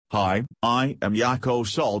Hi, I am Jaco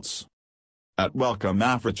Schultz at Welcome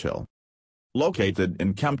AfriChill, located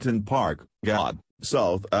in Kempton Park, GAD,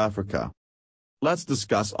 South Africa. Let's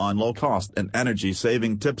discuss on low-cost and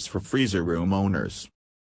energy-saving tips for freezer room owners.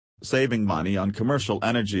 Saving money on commercial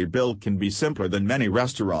energy bill can be simpler than many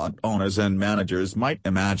restaurant owners and managers might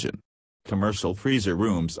imagine. Commercial freezer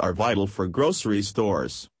rooms are vital for grocery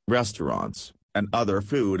stores, restaurants, and other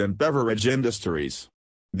food and beverage industries.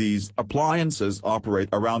 These appliances operate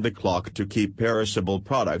around the clock to keep perishable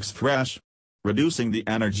products fresh. Reducing the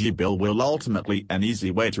energy bill will ultimately an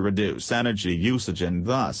easy way to reduce energy usage and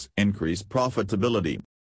thus increase profitability.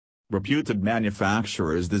 Reputed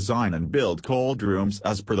manufacturers design and build cold rooms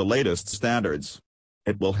as per the latest standards.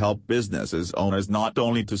 It will help businesses owners not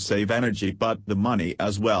only to save energy but the money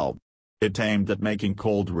as well. It's aimed at making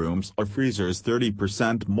cold rooms or freezers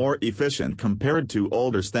 30% more efficient compared to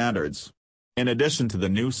older standards. In addition to the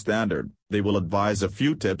new standard, they will advise a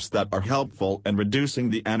few tips that are helpful in reducing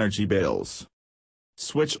the energy bills.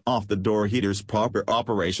 Switch off the door heaters. Proper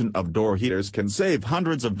operation of door heaters can save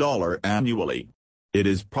hundreds of dollars annually. It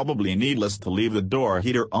is probably needless to leave the door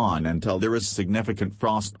heater on until there is significant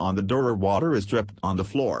frost on the door or water is dripped on the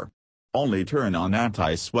floor. Only turn on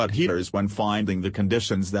anti-sweat heaters when finding the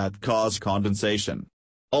conditions that cause condensation.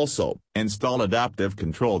 Also, install adaptive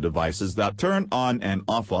control devices that turn on and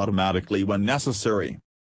off automatically when necessary.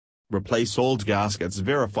 Replace old gaskets.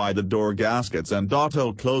 Verify the door gaskets and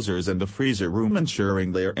auto closers in the freezer room,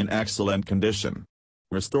 ensuring they are in excellent condition.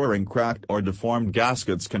 Restoring cracked or deformed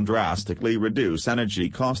gaskets can drastically reduce energy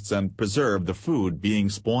costs and preserve the food being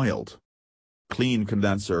spoiled. Clean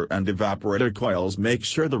condenser and evaporator coils. Make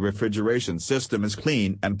sure the refrigeration system is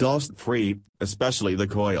clean and dust-free, especially the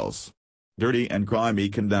coils. Dirty and grimy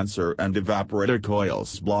condenser and evaporator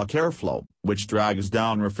coils block airflow, which drags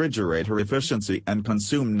down refrigerator efficiency and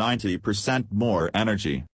consume 90% more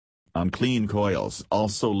energy. Unclean coils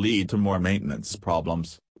also lead to more maintenance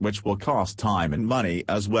problems, which will cost time and money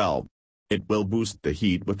as well. It will boost the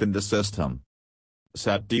heat within the system.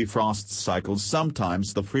 Set defrost cycles.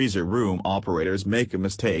 Sometimes the freezer room operators make a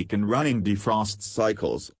mistake in running defrost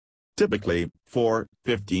cycles. Typically,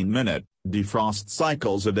 15-minute defrost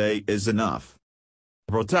cycles a day is enough.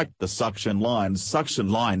 Protect the suction lines. Suction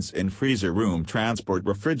lines in freezer room transport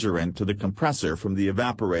refrigerant to the compressor from the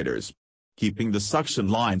evaporators. Keeping the suction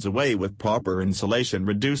lines away with proper insulation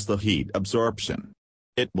reduce the heat absorption.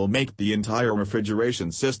 It will make the entire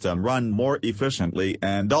refrigeration system run more efficiently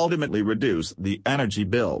and ultimately reduce the energy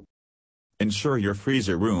bill. Ensure your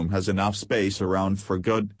freezer room has enough space around for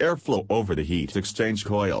good airflow over the heat exchange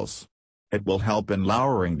coils. It will help in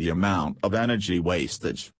lowering the amount of energy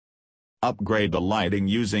wastage. Upgrade the lighting.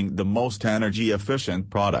 Using the most energy-efficient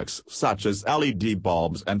products such as LED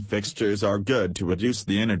bulbs and fixtures are good to reduce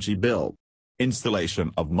the energy bill.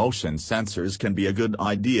 Installation of motion sensors can be a good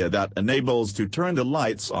idea that enables to turn the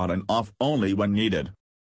lights on and off only when needed.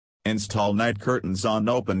 Install night curtains on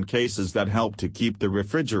open cases that help to keep the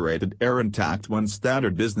refrigerated air intact when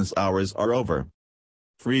standard business hours are over.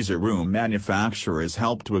 Freezer room manufacturers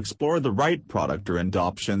help to explore the right product and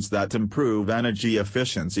options that improve energy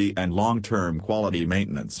efficiency and long-term quality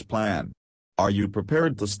maintenance plan. Are you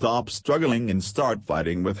prepared to stop struggling and start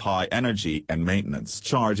fighting with high energy and maintenance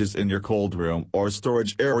charges in your cold room or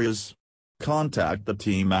storage areas? Contact the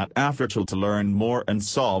team at AfriChill to learn more and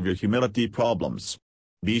solve your humidity problems.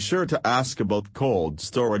 Be sure to ask about cold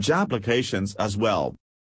storage applications as well.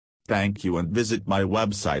 Thank you, and visit my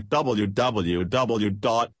website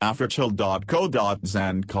www.africhill.co.za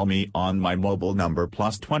and call me on my mobile number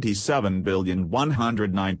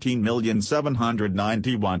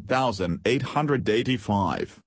 +27,119,791,885.